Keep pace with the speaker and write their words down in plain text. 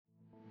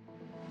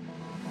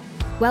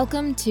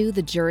Welcome to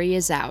The Jury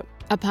Is Out,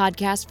 a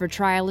podcast for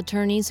trial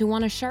attorneys who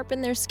want to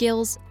sharpen their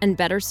skills and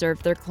better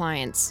serve their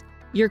clients.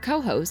 Your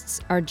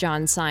co-hosts are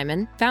John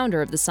Simon,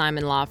 founder of the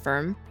Simon Law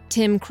Firm,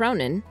 Tim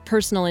Cronin,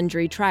 personal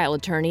injury trial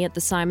attorney at the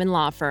Simon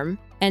Law Firm,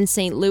 and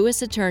St.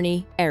 Louis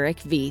attorney Eric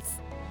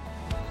Veith.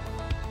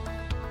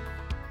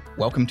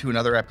 Welcome to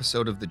another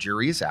episode of The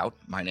Jury Is Out.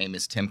 My name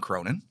is Tim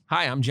Cronin.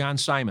 Hi, I'm John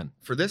Simon.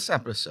 For this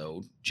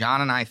episode, John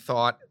and I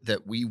thought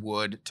that we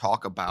would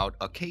talk about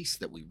a case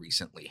that we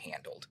recently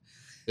handled.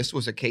 This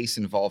was a case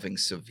involving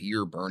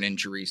severe burn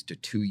injuries to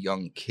two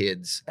young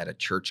kids at a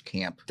church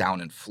camp down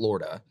in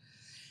Florida.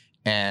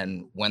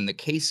 And when the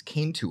case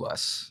came to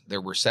us,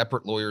 there were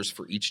separate lawyers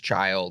for each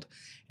child,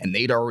 and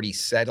they'd already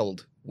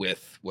settled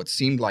with what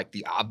seemed like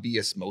the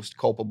obvious most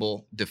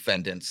culpable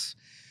defendants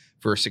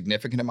for a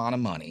significant amount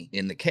of money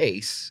in the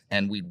case.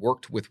 And we'd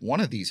worked with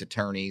one of these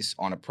attorneys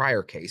on a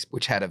prior case,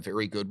 which had a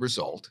very good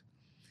result.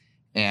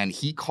 And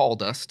he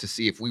called us to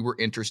see if we were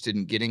interested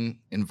in getting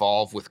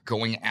involved with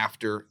going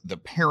after the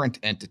parent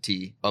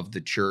entity of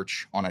the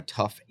church on a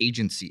tough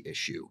agency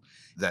issue.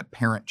 That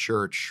parent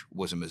church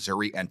was a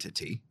Missouri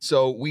entity.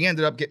 So we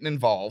ended up getting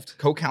involved,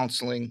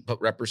 co-counseling,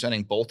 but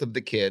representing both of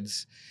the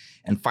kids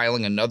and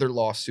filing another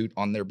lawsuit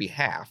on their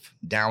behalf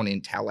down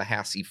in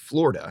Tallahassee,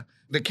 Florida.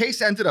 The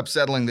case ended up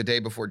settling the day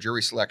before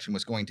jury selection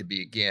was going to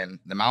begin.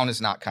 The amount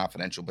is not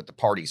confidential, but the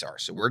parties are.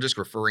 So we're just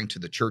referring to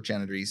the church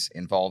entities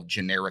involved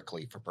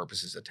generically for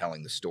purposes of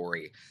telling the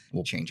story.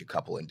 We'll change a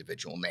couple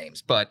individual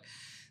names. But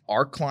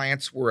our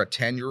clients were a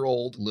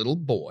 10-year-old little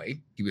boy.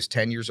 He was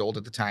 10 years old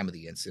at the time of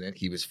the incident.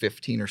 He was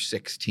 15 or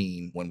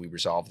 16 when we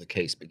resolved the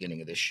case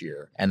beginning of this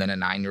year. And then a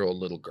 9-year-old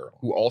little girl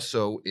who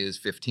also is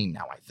 15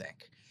 now, I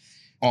think.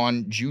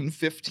 On June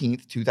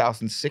 15th,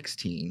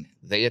 2016,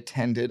 they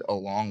attended,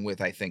 along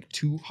with, I think,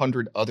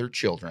 200 other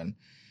children,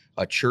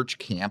 a church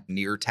camp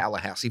near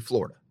Tallahassee,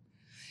 Florida.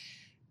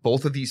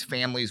 Both of these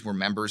families were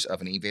members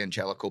of an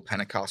evangelical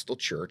Pentecostal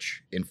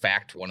church. In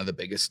fact, one of the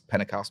biggest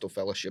Pentecostal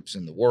fellowships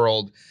in the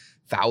world,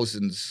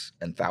 thousands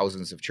and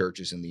thousands of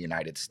churches in the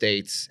United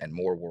States and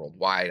more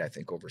worldwide, I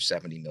think over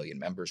 70 million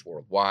members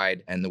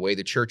worldwide. And the way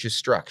the church is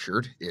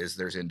structured is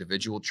there's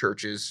individual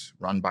churches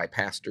run by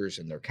pastors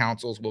and their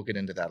councils. We'll get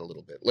into that a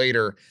little bit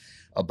later.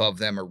 Above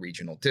them are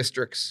regional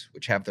districts,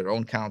 which have their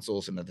own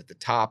councils, and at the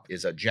top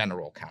is a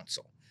general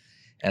council.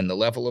 And the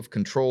level of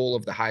control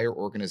of the higher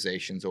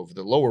organizations over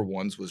the lower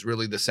ones was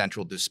really the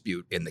central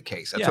dispute in the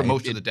case. That's what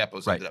most of the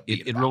depots ended up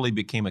being It really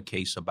became a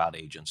case about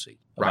agency,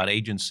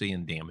 agency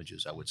and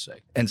damages, I would say.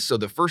 And so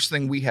the first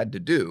thing we had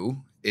to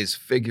do is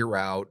figure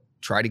out,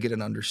 try to get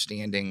an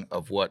understanding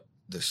of what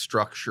the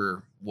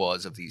structure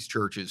was of these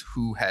churches,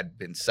 who had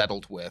been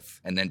settled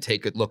with, and then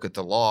take a look at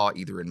the law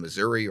either in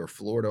Missouri or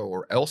Florida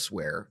or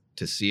elsewhere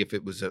to see if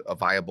it was a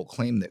viable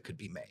claim that could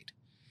be made.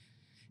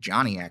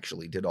 Johnny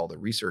actually did all the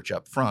research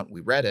up front.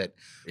 We read it.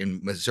 In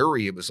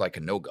Missouri, it was like a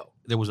no-go.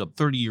 There was a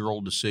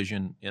 30-year-old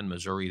decision in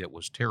Missouri that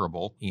was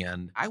terrible,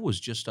 and I was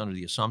just under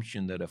the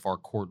assumption that if our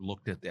court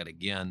looked at that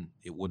again,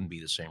 it wouldn't be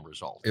the same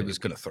result. It was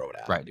going to throw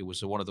it out. Right. It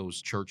was one of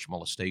those church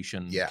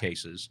molestation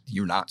cases.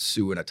 You're not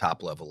suing a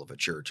top level of a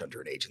church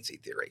under an agency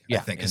theory, I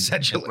think,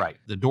 essentially. Right.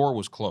 The door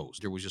was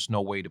closed. There was just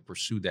no way to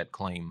pursue that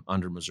claim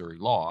under Missouri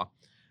law.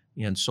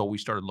 And so we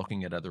started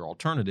looking at other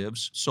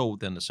alternatives. So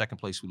then the second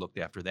place we looked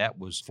after that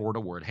was Florida,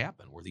 where it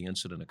happened, where the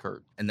incident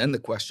occurred. And then the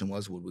question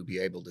was, would we be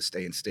able to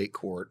stay in state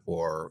court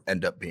or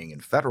end up being in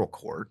federal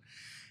court?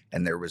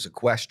 And there was a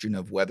question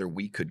of whether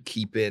we could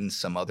keep in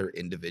some other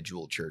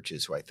individual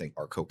churches who I think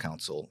our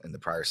co-counsel in the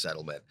prior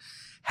settlement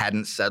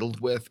hadn't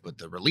settled with, but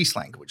the release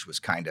language was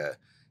kind of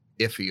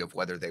iffy of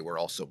whether they were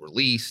also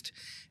released.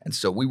 And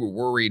so we were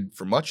worried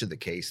for much of the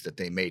case that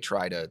they may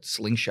try to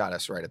slingshot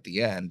us right at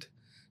the end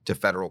to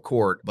federal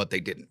court, but they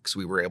didn't, because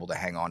we were able to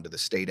hang on to the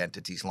state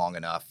entities long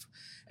enough.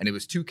 And it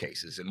was two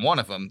cases. And one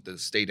of them, the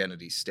state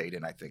entities stayed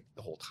in, I think,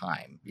 the whole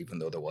time, even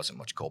though there wasn't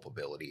much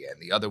culpability. And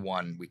the other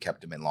one, we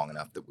kept them in long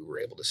enough that we were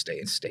able to stay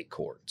in state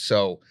court.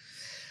 So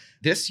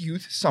this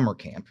youth summer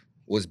camp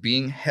was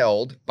being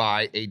held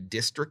by a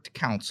district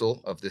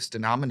council of this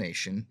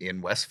denomination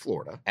in West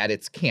Florida at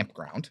its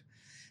campground,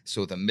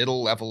 so the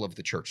middle level of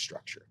the church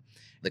structure.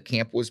 The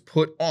camp was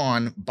put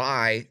on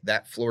by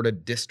that Florida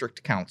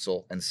District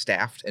Council and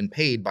staffed and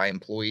paid by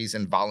employees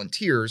and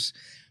volunteers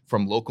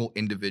from local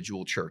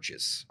individual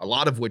churches, a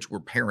lot of which were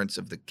parents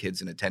of the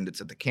kids in attendance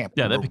at the camp.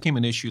 Yeah, that became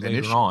an issue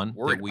later on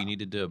that we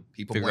needed to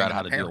figure out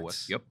how to deal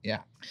with. Yep.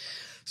 Yeah.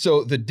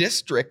 So the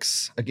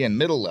district's, again,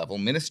 middle level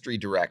ministry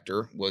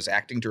director was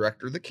acting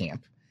director of the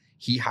camp.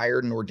 He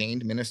hired an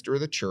ordained minister of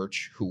the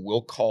church who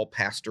we'll call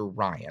Pastor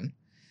Ryan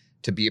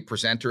to be a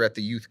presenter at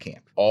the youth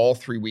camp all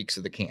 3 weeks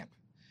of the camp.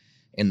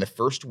 In the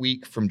first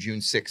week from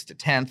June 6th to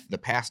 10th, the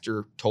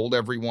pastor told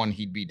everyone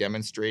he'd be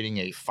demonstrating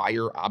a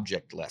fire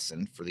object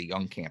lesson for the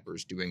young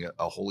campers, doing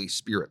a Holy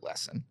Spirit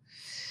lesson.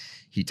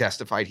 He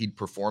testified he'd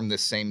performed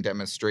this same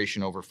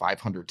demonstration over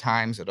 500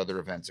 times at other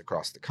events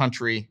across the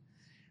country.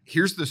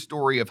 Here's the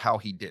story of how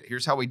he did it.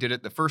 Here's how he did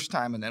it the first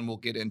time, and then we'll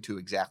get into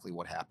exactly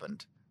what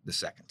happened the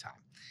second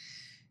time.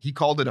 He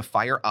called it a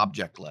fire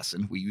object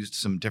lesson. We used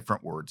some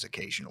different words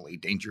occasionally,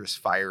 dangerous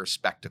fire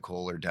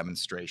spectacle or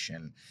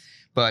demonstration.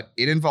 But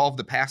it involved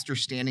the pastor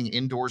standing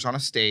indoors on a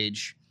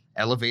stage,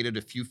 elevated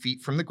a few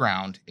feet from the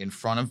ground in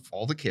front of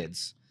all the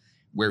kids,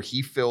 where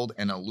he filled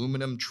an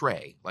aluminum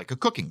tray, like a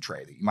cooking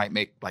tray that you might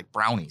make like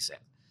brownies in,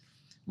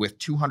 with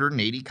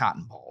 280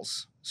 cotton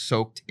balls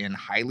soaked in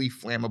highly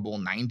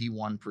flammable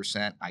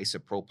 91%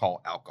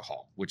 isopropyl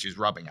alcohol, which is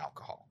rubbing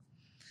alcohol.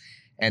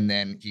 And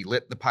then he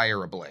lit the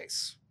pyre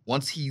ablaze.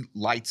 Once he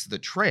lights the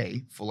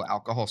tray full of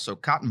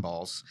alcohol-soaked cotton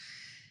balls,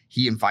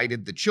 he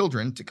invited the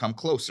children to come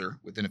closer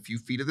within a few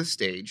feet of the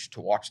stage to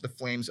watch the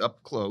flames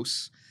up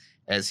close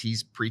as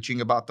he's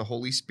preaching about the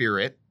Holy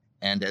Spirit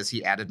and as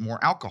he added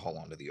more alcohol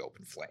onto the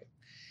open flame.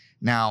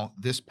 Now,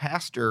 this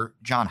pastor,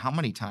 John, how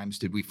many times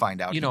did we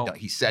find out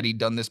he said he'd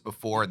done this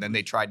before, and then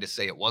they tried to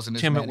say it wasn't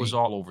as Tim, many? it was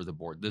all over the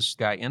board. This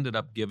guy ended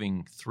up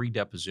giving 3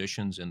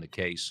 depositions in the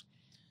case,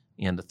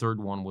 and the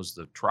third one was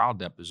the trial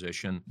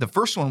deposition. The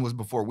first one was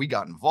before we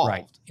got involved,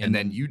 right. And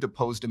then you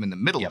deposed him in the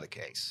middle of the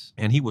case.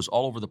 And he was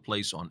all over the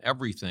place on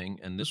everything,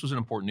 and this was an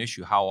important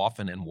issue, how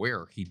often and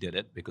where he did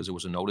it, because it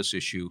was a notice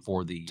issue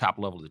for the top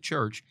level of the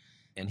church,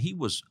 and he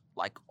was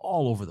like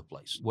all over the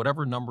place.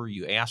 Whatever number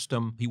you asked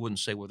him, he wouldn't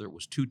say whether it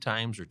was 2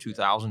 times or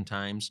 2,000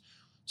 times.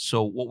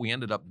 So what we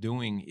ended up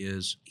doing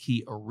is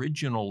he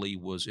originally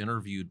was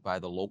interviewed by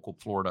the local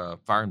Florida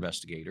fire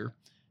investigator,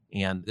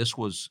 and this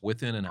was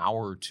within an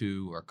hour or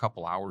two or a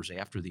couple hours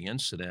after the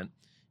incident,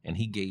 and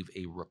he gave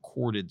a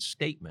recorded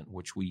statement,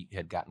 which we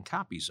had gotten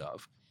copies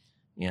of.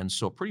 And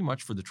so pretty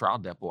much for the trial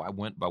depo, I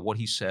went by what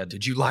he said.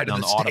 Did you lie to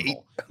the audible.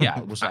 state? Yeah,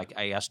 it was like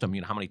I asked him,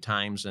 how many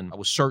times, and I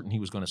was certain he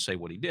was going to say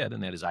what he did,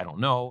 and that is, I don't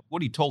know.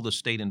 What he told the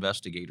state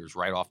investigators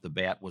right off the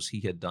bat was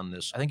he had done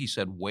this, I think he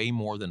said way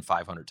more than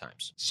 500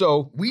 times.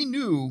 So we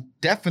knew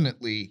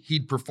definitely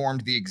he'd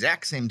performed the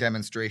exact same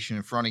demonstration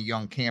in front of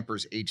young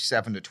campers aged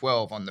 7 to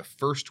 12 on the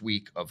first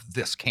week of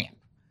this camp.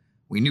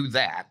 We knew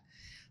that.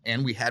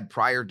 And we had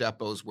prior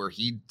depots where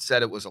he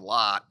said it was a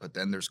lot, but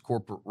then there's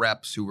corporate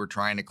reps who were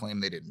trying to claim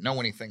they didn't know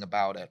anything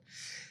about it.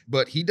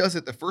 But he does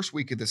it the first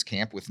week of this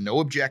camp with no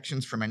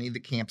objections from any of the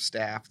camp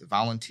staff, the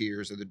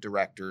volunteers, or the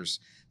directors.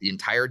 The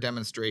entire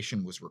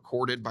demonstration was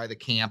recorded by the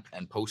camp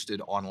and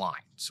posted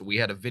online. So we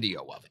had a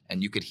video of it,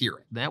 and you could hear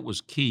it. That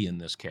was key in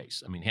this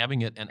case. I mean,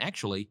 having it, and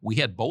actually, we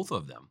had both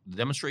of them. The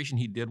demonstration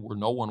he did where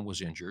no one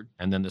was injured,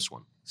 and then this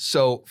one.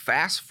 So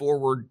fast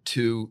forward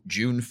to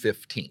June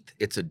 15th.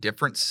 It's a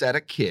different set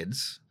of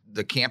kids.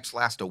 The camps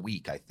last a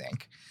week, I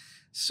think.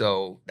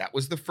 So that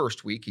was the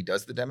first week. He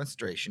does the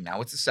demonstration.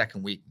 Now it's the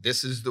second week.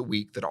 This is the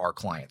week that our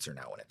clients are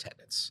now in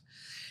attendance.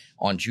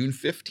 On June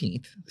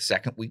 15th, the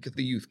second week of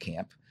the youth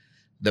camp,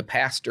 the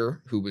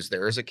pastor, who was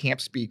there as a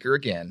camp speaker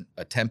again,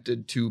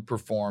 attempted to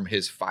perform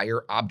his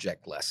fire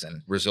object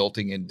lesson,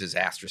 resulting in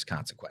disastrous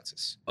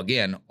consequences.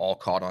 Again, all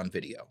caught on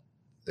video.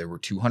 There were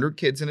 200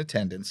 kids in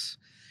attendance.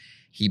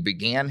 He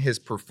began his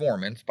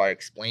performance by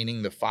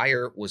explaining the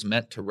fire was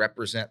meant to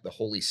represent the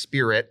Holy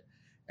Spirit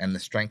and the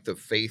strength of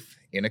faith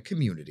in a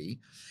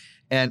community.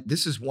 And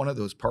this is one of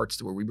those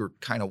parts where we were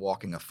kind of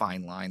walking a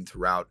fine line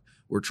throughout.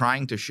 We're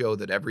trying to show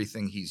that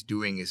everything he's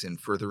doing is in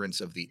furtherance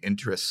of the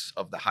interests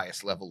of the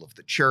highest level of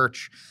the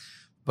church,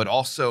 but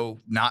also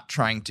not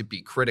trying to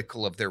be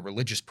critical of their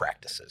religious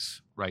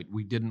practices. Right.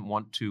 We didn't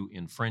want to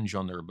infringe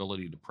on their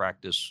ability to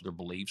practice their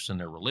beliefs and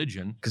their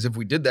religion. Because if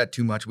we did that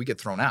too much, we get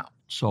thrown out.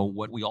 So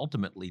what we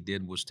ultimately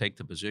did was take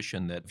the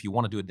position that if you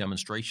want to do a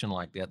demonstration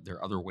like that, there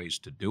are other ways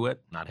to do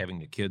it, not having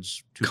the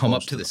kids too come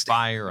close up to the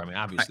fire. I mean,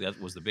 obviously,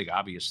 that was the big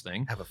obvious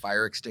thing. Have a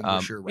fire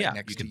extinguisher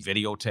next to you. You could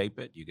videotape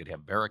it. You could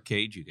have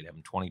barricades. You could have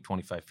them 20,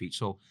 25 feet.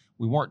 So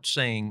we weren't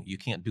saying you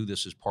can't do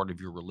this as part of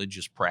your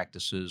religious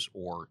practices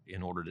or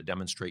in order to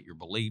demonstrate your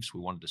beliefs. We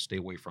wanted to stay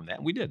away from that.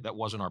 And we did. That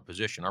wasn't our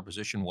position. Our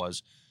position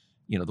was,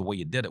 the way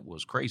you did it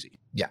was crazy.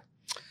 Yeah.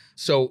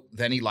 So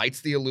then he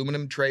lights the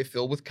aluminum tray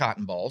filled with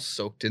cotton balls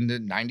soaked into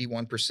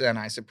 91%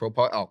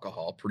 isopropyl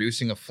alcohol,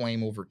 producing a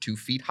flame over 2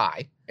 feet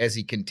high. As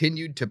he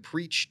continued to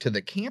preach to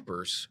the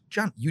campers,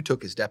 John, you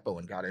took his depot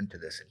and got into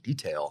this in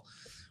detail.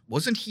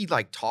 Wasn't he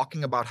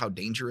talking about how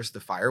dangerous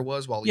the fire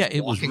was while he was walking around? Yeah,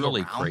 it was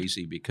really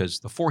crazy because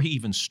before he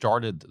even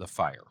started the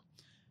fire,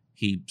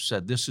 he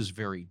said, this is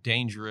very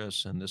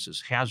dangerous and this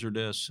is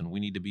hazardous and we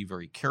need to be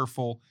very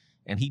careful.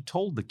 And he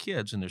told the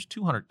kids, and there's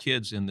 200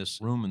 kids in this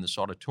room, in this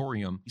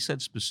auditorium, he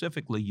said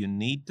specifically, you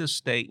need to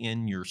stay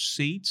in your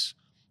seats.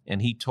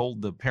 And he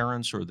told the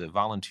parents or the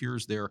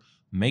volunteers there,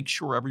 make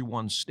sure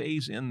everyone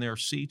stays in their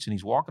seats. And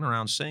he's walking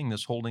around saying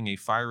this, holding a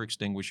fire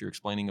extinguisher,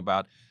 explaining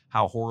about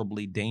how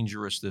horribly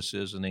dangerous this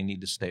is and they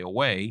need to stay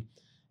away.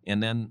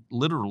 And then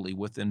literally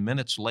within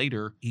minutes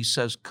later, he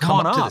says,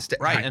 come on up.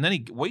 Right. And then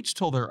he waits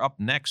till they're up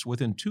next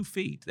within 2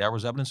 feet. There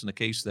was evidence in the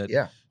case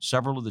that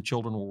several of the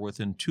children were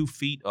within 2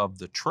 feet of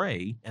the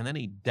tray. And then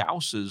he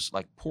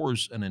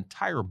pours an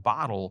entire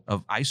bottle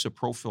of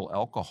isopropyl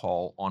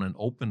alcohol on an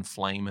open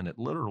flame and it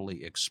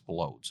literally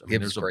explodes. I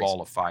mean, there's a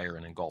ball of fire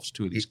and engulfs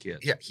 2 of these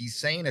kids. Yeah, he's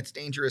saying it's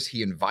dangerous.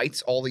 He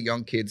invites all the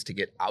young kids to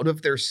get out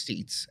of their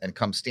seats and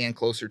come stand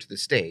closer to the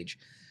stage.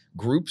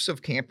 Groups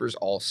of campers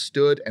all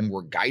stood and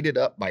were guided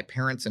up by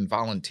parents and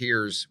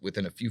volunteers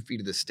within a few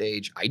feet of the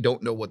stage. I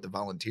don't know what the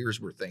volunteers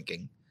were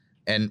thinking.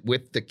 And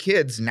with the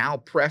kids now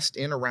pressed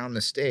in around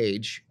the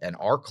stage and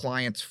our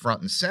clients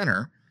front and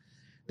center,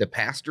 the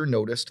pastor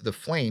noticed the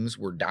flames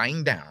were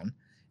dying down,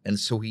 and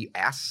so he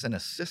asks an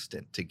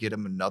assistant to get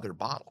him another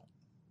bottle.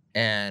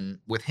 And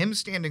with him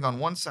standing on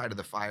one side of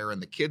the fire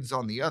and the kids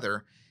on the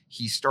other,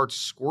 he starts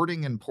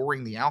squirting and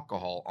pouring the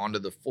alcohol onto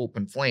the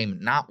open flame,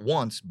 not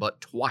once,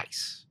 but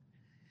twice.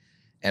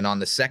 And on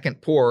the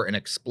second pour, an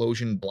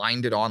explosion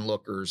blinded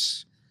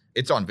onlookers.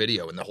 It's on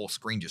video, and the whole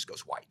screen just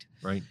goes white.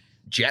 Right.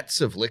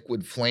 Jets of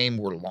liquid flame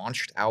were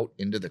launched out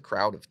into the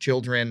crowd of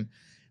children.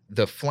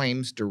 The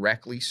flames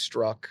directly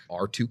struck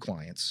our two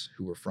clients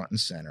who were front and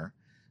center.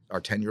 Our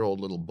 10-year-old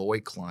little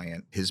boy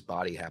client, his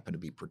body happened to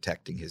be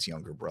protecting his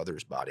younger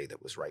brother's body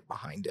that was right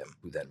behind him,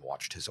 who then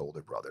watched his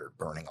older brother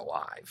burning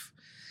alive.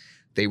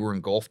 They were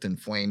engulfed in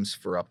flames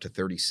for up to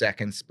 30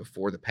 seconds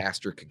before the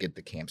pastor could get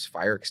the camp's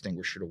fire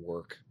extinguisher to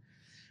work.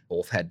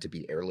 Both had to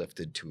be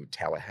airlifted to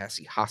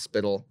Tallahassee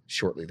Hospital.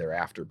 Shortly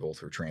thereafter,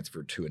 both were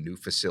transferred to a new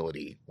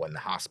facility when the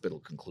hospital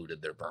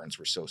concluded their burns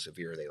were so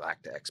severe they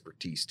lacked the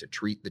expertise to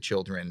treat the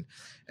children.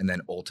 And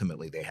then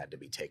ultimately they had to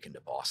be taken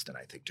to Boston,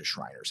 I think, to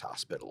Shriners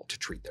Hospital to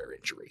treat their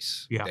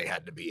injuries. Yeah. They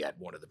had to be at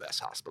one of the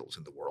best hospitals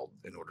in the world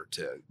in order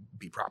to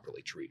be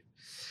properly treated.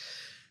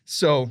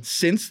 So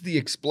since the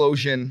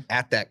explosion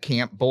at that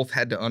camp, both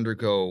had to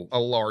undergo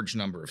a large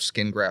number of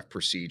skin graft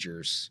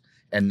procedures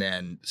and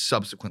then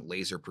subsequent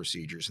laser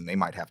procedures, and they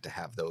might have to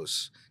have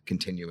those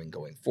continuing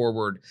going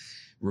forward,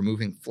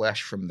 removing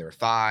flesh from their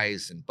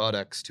thighs and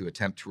buttocks to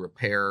attempt to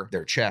repair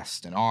their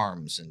chest and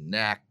arms and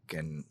neck.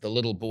 And the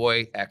little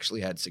boy actually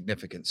had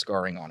significant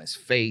scarring on his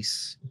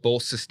face.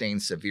 Both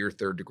sustained severe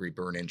third-degree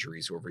burn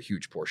injuries over a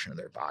huge portion of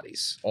their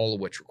bodies, all of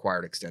which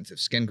required extensive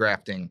skin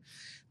grafting.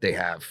 They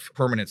have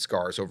permanent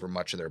scars over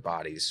much of their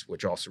bodies,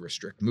 which also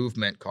restrict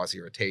movement, cause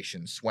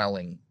irritation,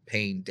 swelling,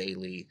 pain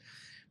daily.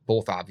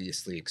 Both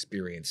obviously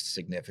experienced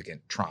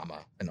significant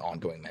trauma and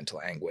ongoing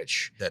mental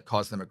anguish that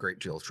caused them a great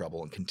deal of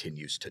trouble and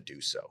continues to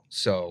do so.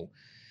 So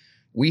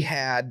we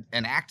had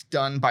an act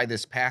done by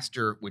this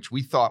pastor, which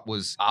we thought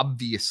was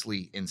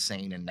obviously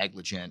insane and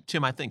negligent.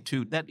 Tim, I think,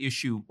 too, that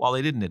issue, while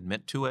they didn't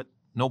admit to it,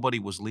 nobody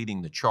was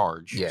leading the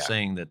charge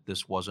saying that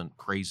this wasn't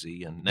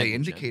crazy and negligent. They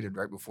indicated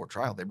right before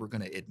trial they were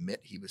going to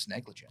admit he was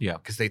negligent. Yeah.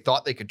 Because they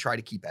thought they could try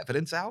to keep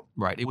evidence out.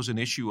 Right. It was an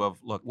issue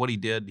of, look, what he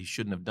did, he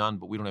shouldn't have done,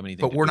 but we don't have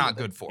anything But to we're do not with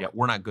good for Yeah, it.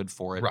 we're not good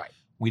for it. Right.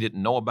 We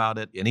didn't know about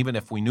it. And even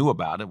if we knew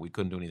about it, we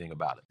couldn't do anything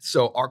about it.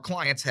 So our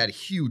clients had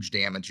huge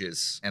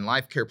damages and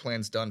life care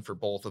plans done for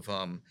both of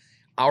them.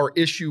 Our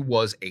issue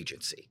was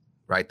agency.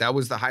 Right. That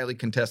was the highly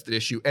contested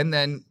issue. And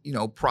then,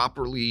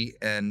 properly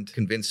and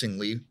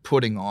convincingly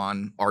putting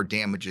on our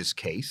damages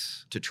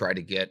case to try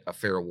to get a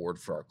fair award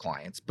for our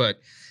clients.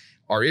 But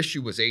our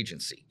issue was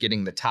agency,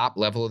 getting the top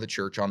level of the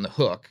church on the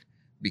hook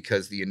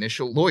because the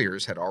initial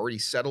lawyers had already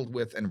settled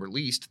with and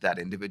released that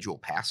individual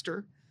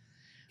pastor.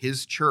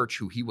 His church,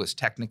 who he was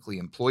technically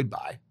employed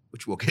by,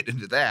 which we'll get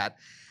into that,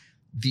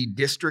 the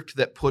district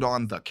that put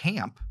on the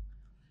camp,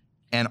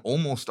 and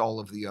almost all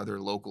of the other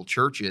local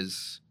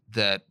churches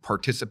that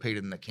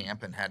participated in the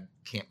camp and had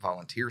camp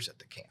volunteers at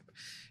the camp.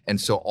 And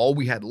so all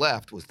we had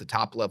left was the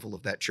top level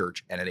of that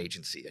church and an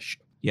agency issue.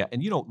 Yeah.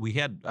 And, we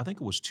had, I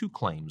think it was 2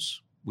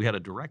 claims. We had a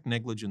direct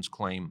negligence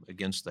claim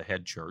against the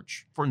head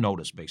church for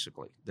notice,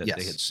 basically, that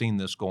they had seen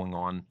this going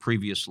on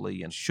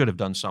previously and should have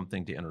done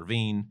something to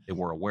intervene. They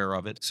were aware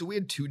of it. So we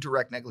had 2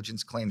 direct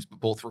negligence claims,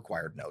 but both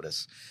required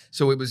notice.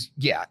 So it was,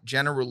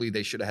 generally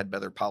they should have had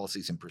better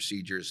policies and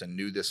procedures and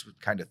knew this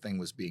kind of thing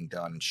was being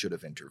done and should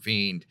have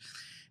intervened.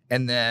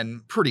 And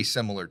then pretty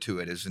similar to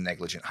it is a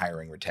negligent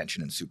hiring,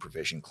 retention, and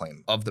supervision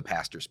claim of the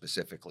pastor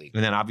specifically.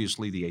 And then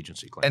obviously the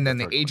agency claim. And then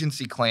the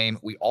agency claim,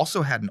 we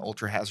also had an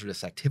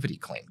ultra-hazardous activity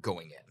claim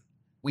going in.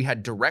 We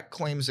had direct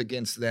claims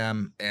against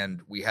them,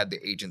 and we had the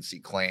agency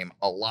claim.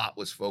 A lot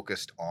was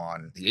focused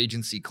on the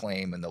agency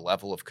claim and the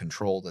level of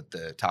control that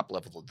the top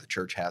level of the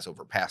church has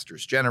over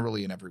pastors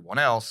generally and everyone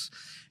else.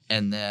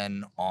 And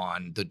then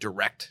on the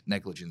direct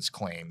negligence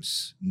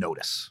claims,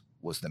 notice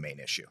was the main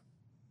issue,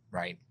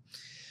 right?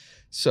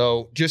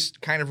 So just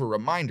kind of a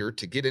reminder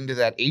to get into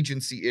that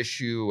agency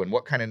issue and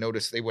what kind of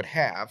notice they would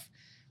have.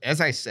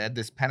 As I said,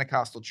 this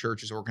Pentecostal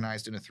church is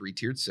organized in a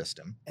 3-tiered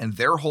system, and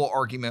their whole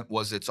argument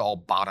was it's all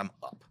bottom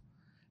up.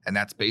 And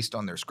that's based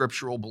on their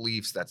scriptural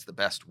beliefs. That's the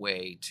best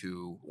way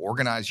to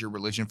organize your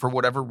religion for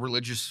whatever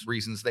religious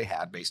reasons they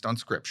had based on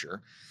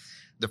scripture.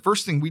 The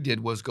first thing we did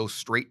was go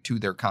straight to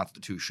their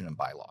constitution and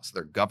bylaws,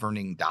 their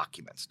governing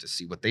documents, to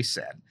see what they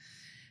said.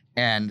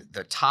 And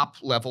the top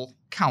level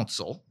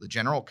council, the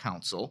general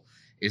council,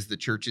 is the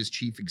church's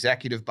chief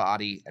executive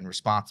body and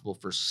responsible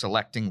for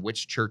selecting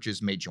which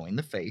churches may join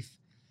the faith,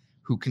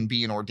 who can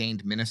be an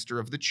ordained minister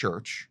of the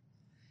church,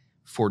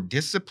 for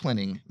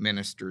disciplining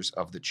ministers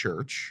of the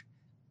church,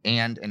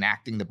 and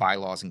enacting the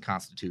bylaws and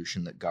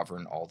constitution that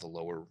govern all the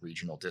lower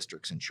regional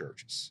districts and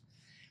churches.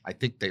 I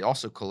think they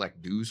also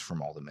collect dues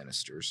from all the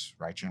ministers,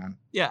 right, John?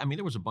 Yeah, I mean,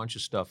 there was a bunch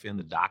of stuff in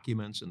the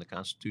documents, in the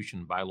Constitution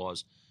and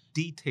bylaws,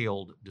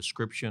 detailed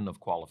description of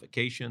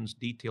qualifications,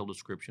 detailed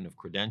description of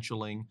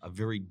credentialing, a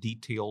very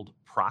detailed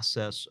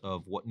process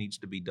of what needs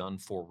to be done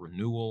for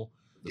renewal.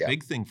 The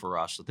big thing for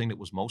us, the thing that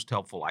was most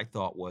helpful, I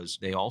thought, was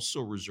they also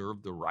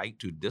reserved the right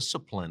to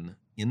discipline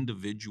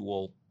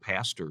individual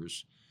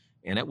pastors.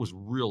 And it was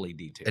really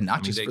detailed. And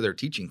not just for their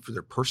teaching, for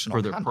their personal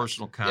conduct. For their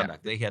personal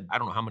conduct. They had, I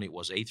don't know how many it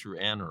was, A through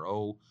N or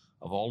O,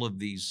 of all of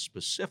these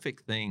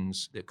specific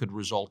things that could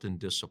result in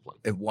discipline.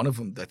 And one of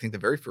them, I think the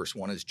very first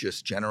one, is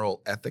just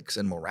general ethics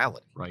and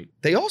morality. Right.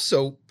 They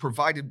also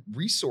provided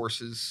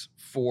resources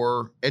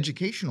for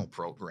educational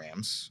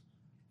programs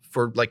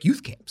for like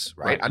youth camps,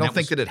 right? I don't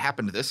think that it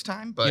happened this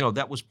time, but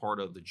that was part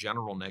of the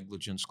general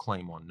negligence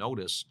claim on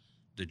notice.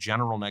 The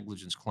general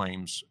negligence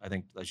claims, I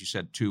think, as you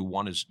said, two.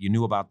 One is you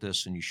knew about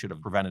this and you should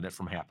have prevented it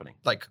from happening.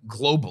 Like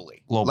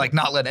globally. Like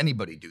not let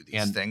anybody do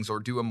these things or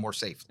do them more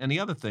safely. And the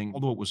other thing,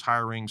 although it was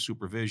hiring,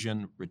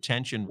 supervision,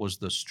 retention was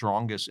the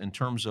strongest in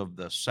terms of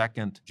the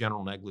second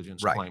general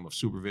negligence claim of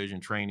supervision,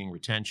 training,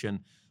 retention,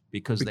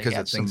 because they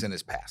had things in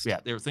his past. Yeah,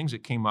 there were things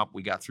that came up.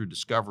 We got through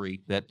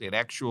discovery that it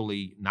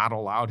actually not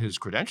allowed his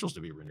credentials to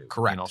be renewed.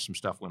 Correct. Some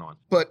stuff went on.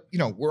 But,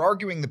 we're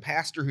arguing the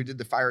pastor who did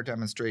the fire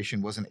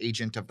demonstration was an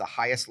agent of the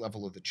highest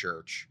level of the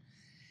church.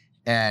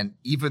 And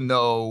even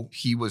though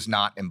he was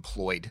not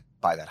employed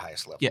by that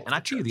highest level. Yeah, and I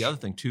tell you the other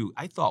thing too,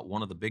 I thought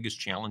one of the biggest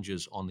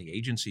challenges on the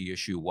agency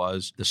issue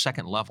was the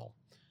second level.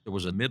 There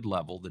was a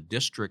mid-level. The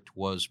district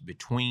was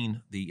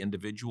between the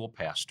individual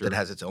pastor. That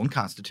has its own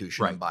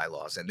constitution and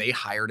bylaws, and they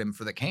hired him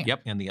for the camp.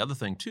 Yep, and the other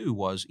thing, too,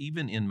 was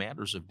even in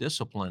matters of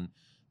discipline,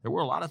 there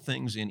were a lot of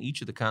things in each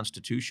of the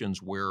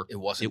constitutions where it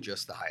wasn't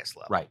just the highest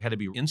level. Right, had to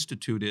be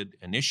instituted,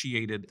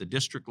 initiated at the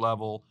district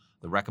level.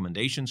 The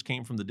recommendations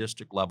came from the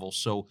district level.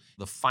 So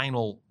the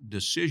final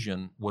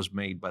decision was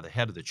made by the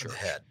head of the church.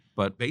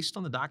 But based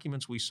on the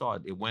documents we saw,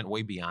 it went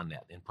way beyond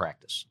that in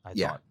practice, I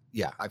thought.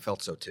 Yeah, I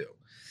felt so too.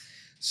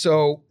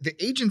 So the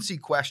agency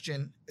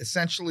question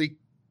essentially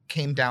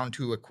came down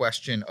to a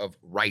question of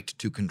right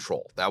to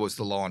control. That was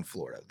the law in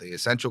Florida. The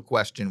essential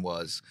question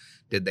was,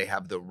 did they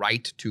have the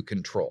right to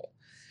control?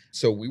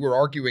 So we were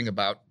arguing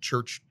about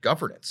church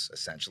governance,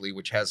 essentially,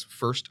 which has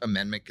First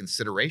Amendment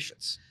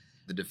considerations.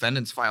 The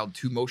defendants filed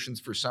 2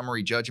 motions for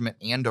summary judgment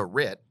and a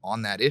writ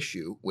on that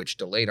issue, which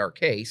delayed our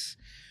case.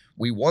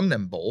 We won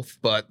them both,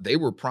 but they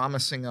were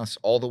promising us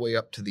all the way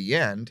up to the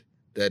end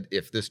that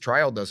if this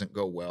trial doesn't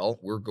go well,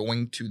 we're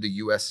going to the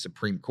U.S.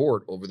 Supreme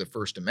Court over the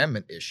First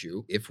Amendment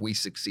issue if we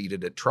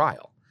succeeded at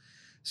trial.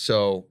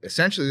 So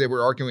essentially, they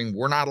were arguing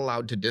we're not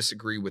allowed to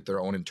disagree with their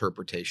own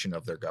interpretation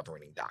of their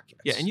governing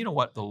documents. Yeah, and you know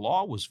what? The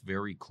law was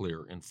very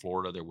clear in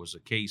Florida. There was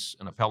a case,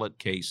 an appellate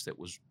case that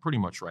was pretty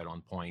much right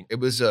on point. It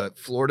was a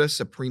Florida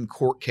Supreme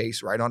Court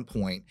case right on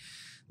point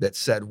that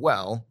said,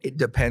 well, it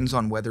depends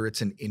on whether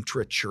it's an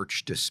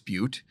intra-church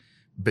dispute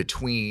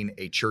between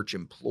a church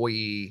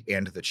employee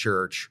and the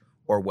church,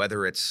 or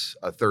whether it's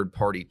a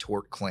third-party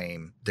tort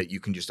claim that you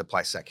can just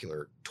apply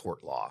secular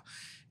tort law.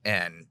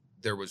 And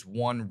there was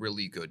one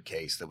really good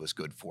case that was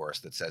good for us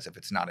that says if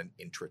it's not an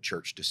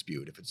intra-church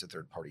dispute, if it's a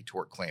third-party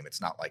tort claim,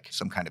 it's not like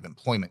some kind of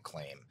employment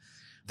claim,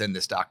 then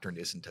this doctrine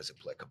isn't as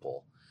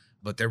applicable.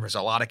 But there was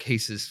a lot of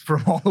cases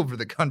from all over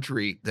the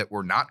country that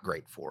were not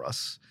great for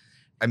us.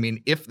 I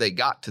mean, if they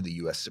got to the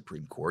U.S.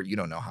 Supreme Court, you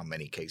don't know how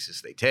many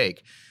cases they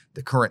take.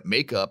 The current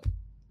makeup,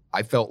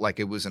 I felt like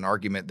it was an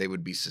argument they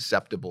would be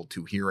susceptible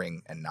to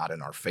hearing and not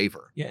in our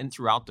favor. Yeah, and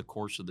throughout the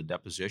course of the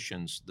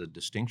depositions, the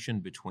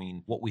distinction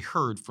between what we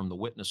heard from the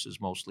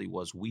witnesses mostly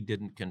was we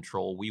didn't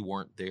control, we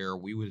weren't there,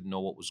 we didn't know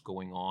what was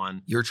going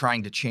on. You're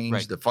trying to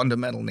change the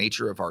fundamental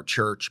nature of our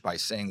church by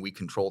saying we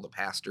control the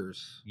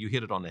pastors. You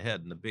hit it on the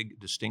head, and the big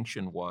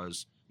distinction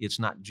was it's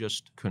not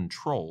just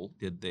control.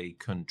 Did they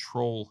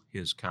control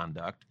his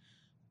conduct,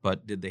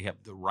 but did they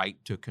have the right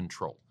to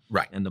control?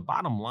 Right. And the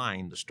bottom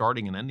line, the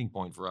starting and ending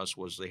point for us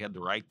was they had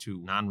the right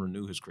to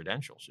non-renew his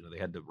credentials. They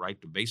had the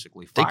right to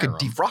basically fire him. They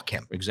could defrock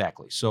him.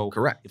 Exactly. So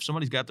correct. If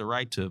somebody's got the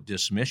right to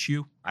dismiss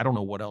you, I don't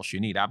know what else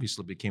you need.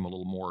 Obviously, it became a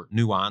little more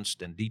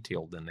nuanced and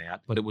detailed than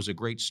that, but it was a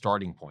great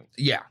starting point.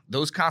 Yeah.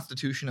 Those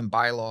constitution and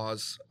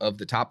bylaws of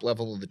the top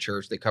level of the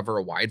church, they cover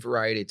a wide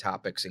variety of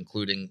topics,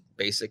 including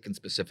basic and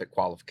specific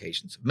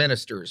qualifications of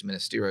ministers,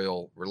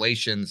 ministerial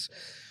relations,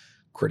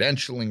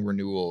 credentialing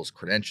renewals,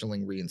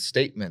 credentialing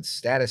reinstatements,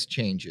 status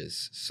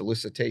changes,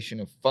 solicitation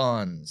of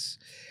funds,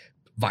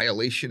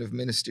 violation of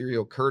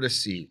ministerial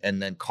courtesy,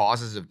 and then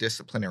causes of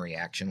disciplinary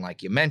action,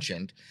 like you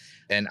mentioned.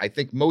 And I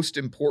think most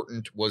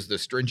important was the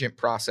stringent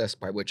process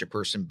by which a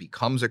person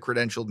becomes a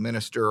credentialed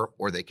minister,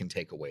 or they can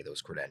take away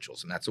those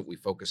credentials. And that's what we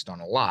focused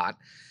on a lot.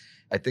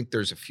 I think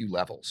there's a few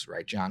levels,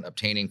 right, John?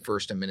 Obtaining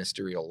first a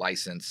ministerial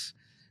license,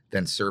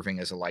 then serving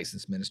as a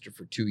licensed minister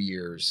for 2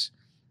 years,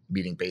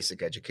 meeting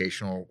basic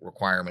educational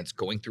requirements,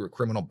 going through a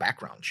criminal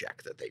background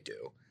check that they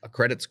do, a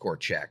credit score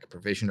check,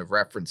 provision of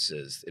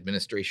references,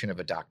 administration of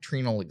a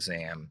doctrinal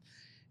exam,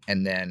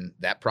 And then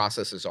that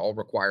process is all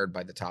required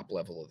by the top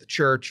level of the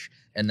church.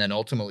 And then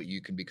ultimately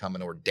you can become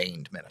an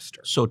ordained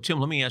minister. So,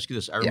 Tim, let me ask you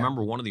this. I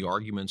remember one of the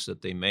arguments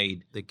that they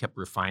made, they kept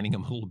refining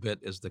them a little bit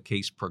as the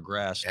case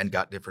progressed. And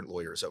got different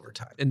lawyers over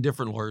time. And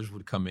different lawyers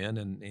would come in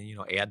and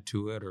add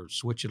to it or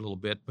switch it a little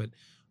bit. But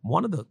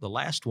one of the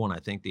last one I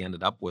think they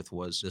ended up with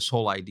was this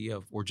whole idea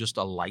of we're just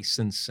a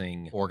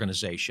licensing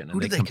organization. And Who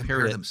did they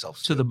compare it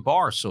themselves to the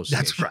Bar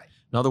Association. That's right.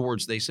 In other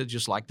words, they said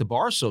just like the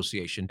Bar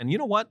Association. And you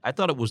know what? I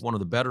thought it was one of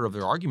the better of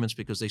their arguments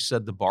because they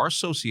said the Bar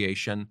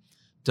Association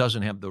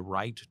doesn't have the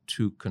right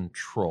to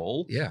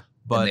control. Yeah.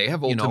 But and they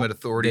have ultimate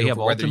authority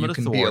over whether you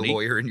can be a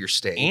lawyer in your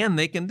state. And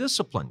they can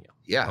discipline you.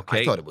 Yeah,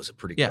 okay? I thought it was a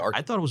pretty good argument.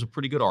 I thought it was a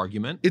pretty good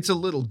argument. It's a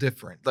little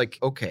different. Like,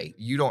 okay,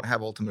 you don't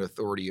have ultimate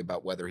authority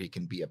about whether he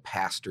can be a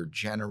pastor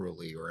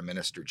generally or a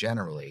minister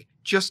generally,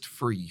 just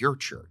for your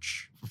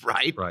church,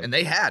 right? And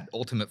they had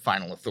ultimate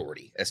final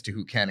authority as to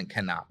who can and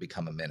cannot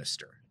become a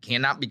minister.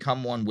 Cannot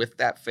become one with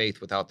that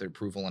faith without the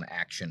approval and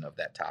action of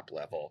that top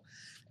level.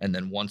 And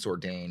then once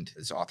ordained,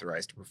 is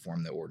authorized to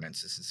perform the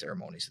ordinances and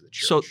ceremonies of the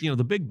church. So,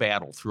 the big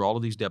battle through all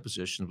of these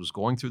depositions was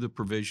going through the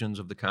provisions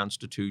of the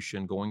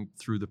Constitution, going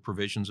through the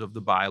provisions of the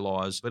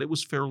bylaws, but it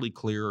was fairly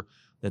clear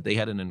that they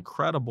had an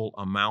incredible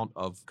amount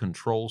of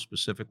control,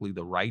 specifically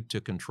the right to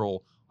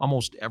control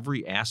almost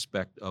every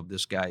aspect of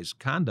this guy's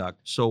conduct.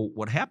 So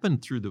what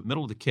happened through the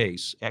middle of the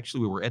case,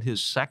 actually we were at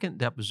his second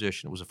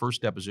deposition. It was the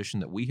first deposition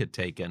that we had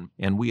taken,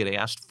 and we had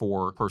asked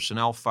for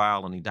personnel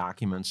file, any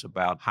documents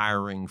about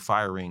hiring,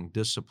 firing,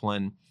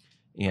 discipline.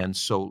 And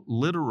so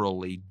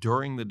literally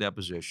during the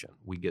deposition,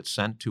 we get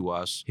sent to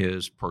us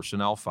his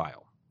personnel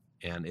file.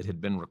 And it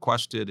had been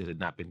requested, it had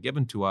not been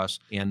given to us.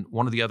 And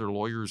one of the other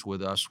lawyers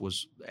with us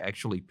was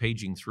actually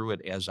paging through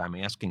it as I'm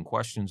asking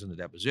questions in the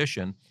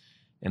deposition.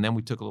 And then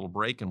we took a little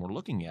break and we're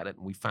looking at it,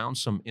 and we found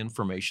some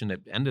information that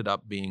ended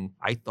up being,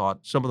 I thought,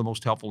 some of the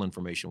most helpful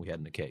information we had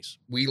in the case.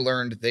 We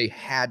learned they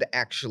had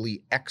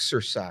actually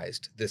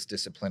exercised this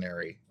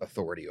disciplinary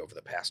authority over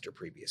the pastor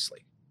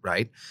previously,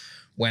 right?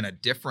 When a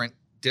different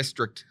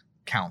district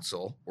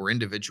council or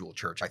individual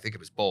church, I think it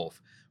was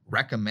both,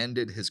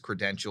 recommended his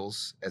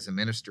credentials as a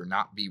minister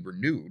not be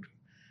renewed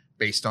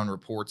based on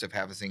reports of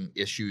having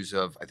issues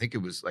of, I think it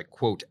was like,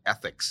 quote,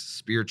 ethics,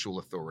 spiritual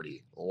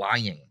authority,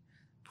 lying,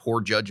 poor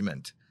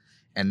judgment,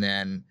 and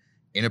then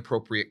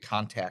inappropriate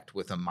contact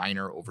with a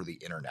minor over the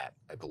internet,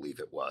 I believe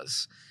it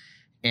was.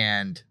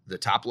 And the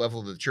top level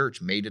of the church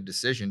made a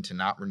decision to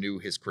not renew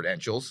his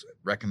credentials,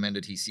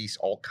 recommended he cease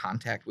all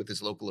contact with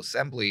his local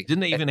assembly.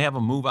 Didn't they even have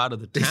him move out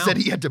of the town? They said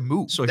he had to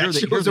move. So here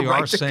they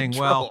are saying,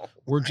 well,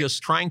 we're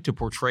just trying to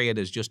portray it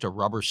as just a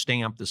rubber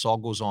stamp. This all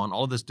goes on.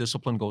 All of this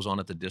discipline goes on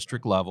at the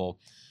district level.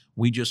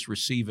 We just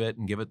receive it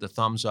and give it the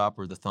thumbs up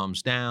or the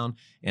thumbs down.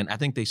 And I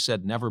think they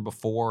said never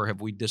before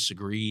have we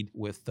disagreed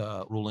with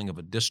the ruling of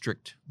a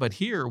district. But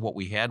here what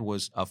we had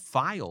was a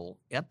file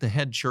at the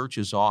head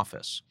church's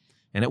office.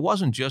 And it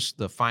wasn't just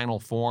the final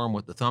form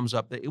with the thumbs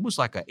up. It was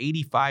like an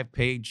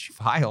 85-page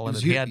file. And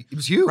it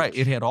was huge. Right.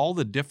 It had all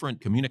the different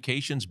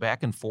communications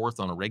back and forth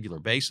on a regular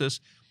basis.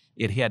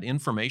 It had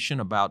information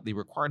about, they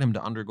required him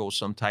to undergo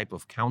some type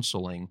of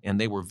counseling,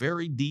 and they were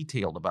very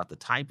detailed about the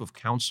type of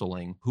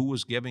counseling, who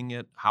was giving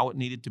it, how it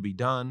needed to be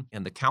done,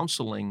 and the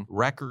counseling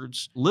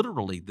records.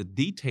 Literally, the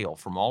detail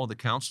from all of the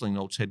counseling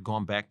notes had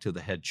gone back to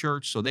the head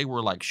church, so they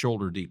were like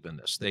shoulder deep in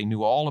this. They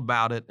knew all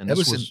about it. And that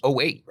was in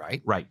 2008,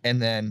 right? Right.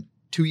 And then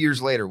 2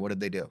 years later, what did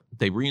they do?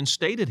 They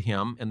reinstated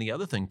him. And the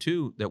other thing,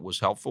 too, that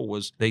was helpful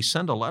was they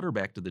sent a letter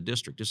back to the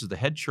district. This is the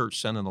head church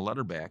sending the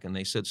letter back. And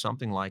they said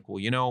something like,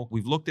 well,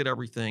 we've looked at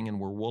everything and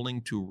we're willing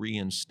to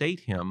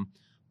reinstate him,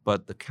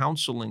 but the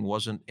counseling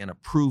wasn't an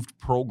approved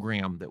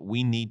program that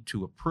we need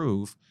to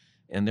approve.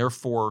 And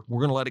therefore, we're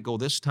going to let it go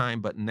this time,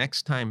 but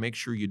next time, make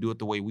sure you do it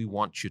the way we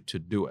want you to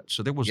do it.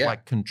 So there was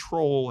like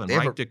control and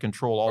right to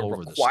control all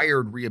over this.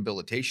 Required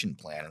rehabilitation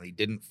plan, and he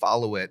didn't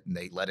follow it, and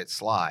they let it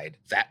slide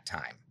that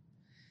time.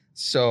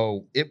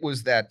 So it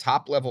was that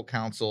top-level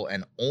council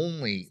and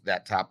only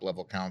that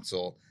top-level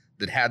council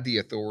that had the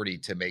authority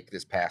to make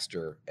this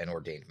pastor an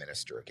ordained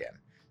minister again.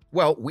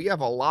 Well, we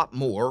have a lot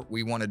more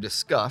we want to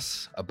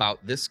discuss about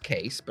this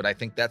case, but I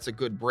think that's a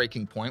good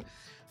breaking point.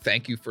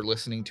 Thank you for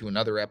listening to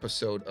another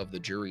episode of The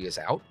Jury is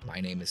Out. My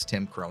name is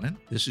Tim Cronin.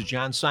 This is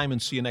John Simon.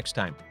 See you next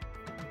time.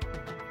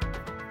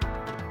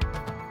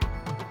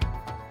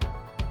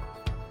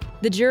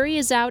 The Jury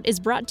is Out is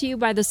brought to you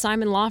by the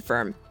Simon Law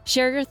Firm.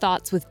 Share your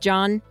thoughts with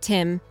John,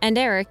 Tim, and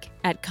Eric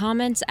at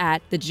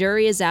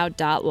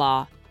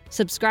comments@thejuryisout.law.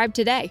 Subscribe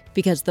today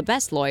because the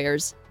best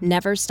lawyers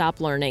never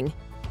stop learning.